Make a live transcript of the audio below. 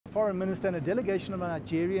Foreign Minister and a delegation of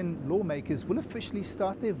Nigerian lawmakers will officially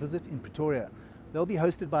start their visit in Pretoria. They'll be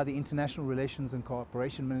hosted by the International Relations and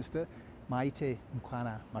Cooperation Minister, Maite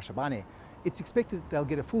Mashabane. It's expected they'll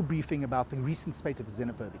get a full briefing about the recent spate of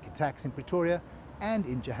xenophobic attacks in Pretoria and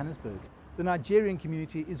in Johannesburg. The Nigerian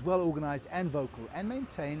community is well organized and vocal and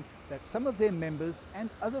maintain that some of their members and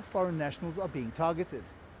other foreign nationals are being targeted.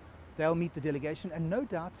 They'll meet the delegation and no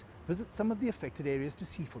doubt visit some of the affected areas to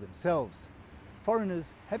see for themselves.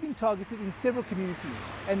 Foreigners have been targeted in several communities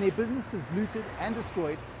and their businesses looted and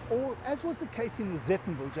destroyed, or, as was the case in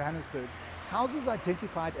Rosettenville, Johannesburg, houses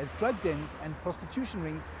identified as drug dens and prostitution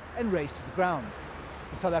rings and razed to the ground.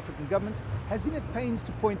 The South African government has been at pains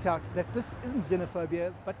to point out that this isn't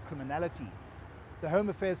xenophobia but criminality. The Home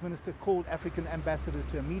Affairs Minister called African ambassadors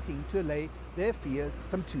to a meeting to allay their fears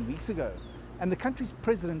some 2 weeks ago. And the country's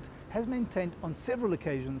president has maintained on several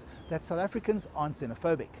occasions that South Africans aren't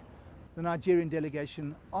xenophobic. The Nigerian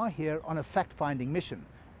delegation are here on a fact-finding mission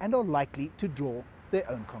and are likely to draw their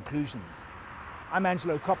own conclusions. I'm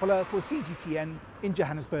Angelo Coppola for CGTN in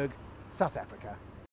Johannesburg, South Africa.